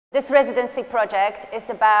This residency project is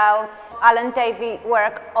about Alan Davies'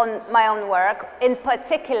 work on my own work, in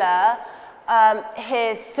particular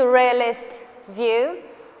his surrealist view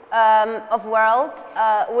of world,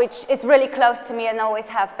 which is really close to me and always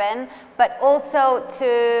have been, but also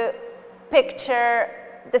to picture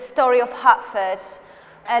the story of Hertford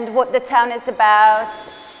and what the town is about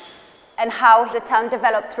and how the town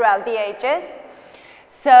developed throughout the ages.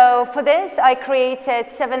 So for this I created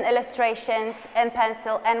 7 illustrations in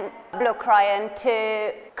pencil and blue crayon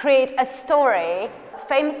to create a story of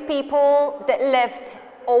famous people that lived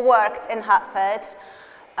or worked in Hertford,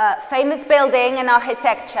 famous building and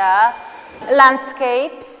architecture,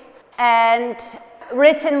 landscapes and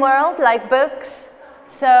written world like books.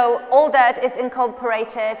 So all that is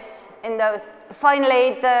incorporated in those.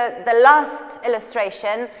 Finally, the last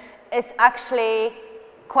illustration is actually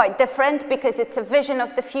quite different because it's a vision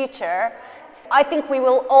of the future. I think we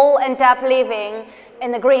will all end up living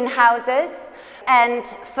in the greenhouses, and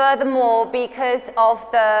furthermore, because of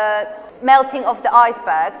the melting of the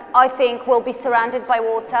icebergs, I think we'll be surrounded by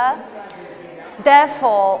water.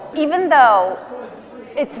 Therefore, even though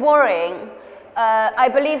it's worrying, I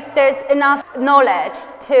believe there's enough knowledge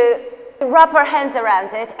to wrap our hands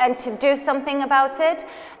around it and to do something about it,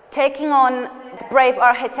 taking on brave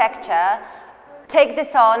architecture, take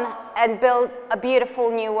this on and build a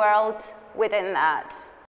beautiful new world within that.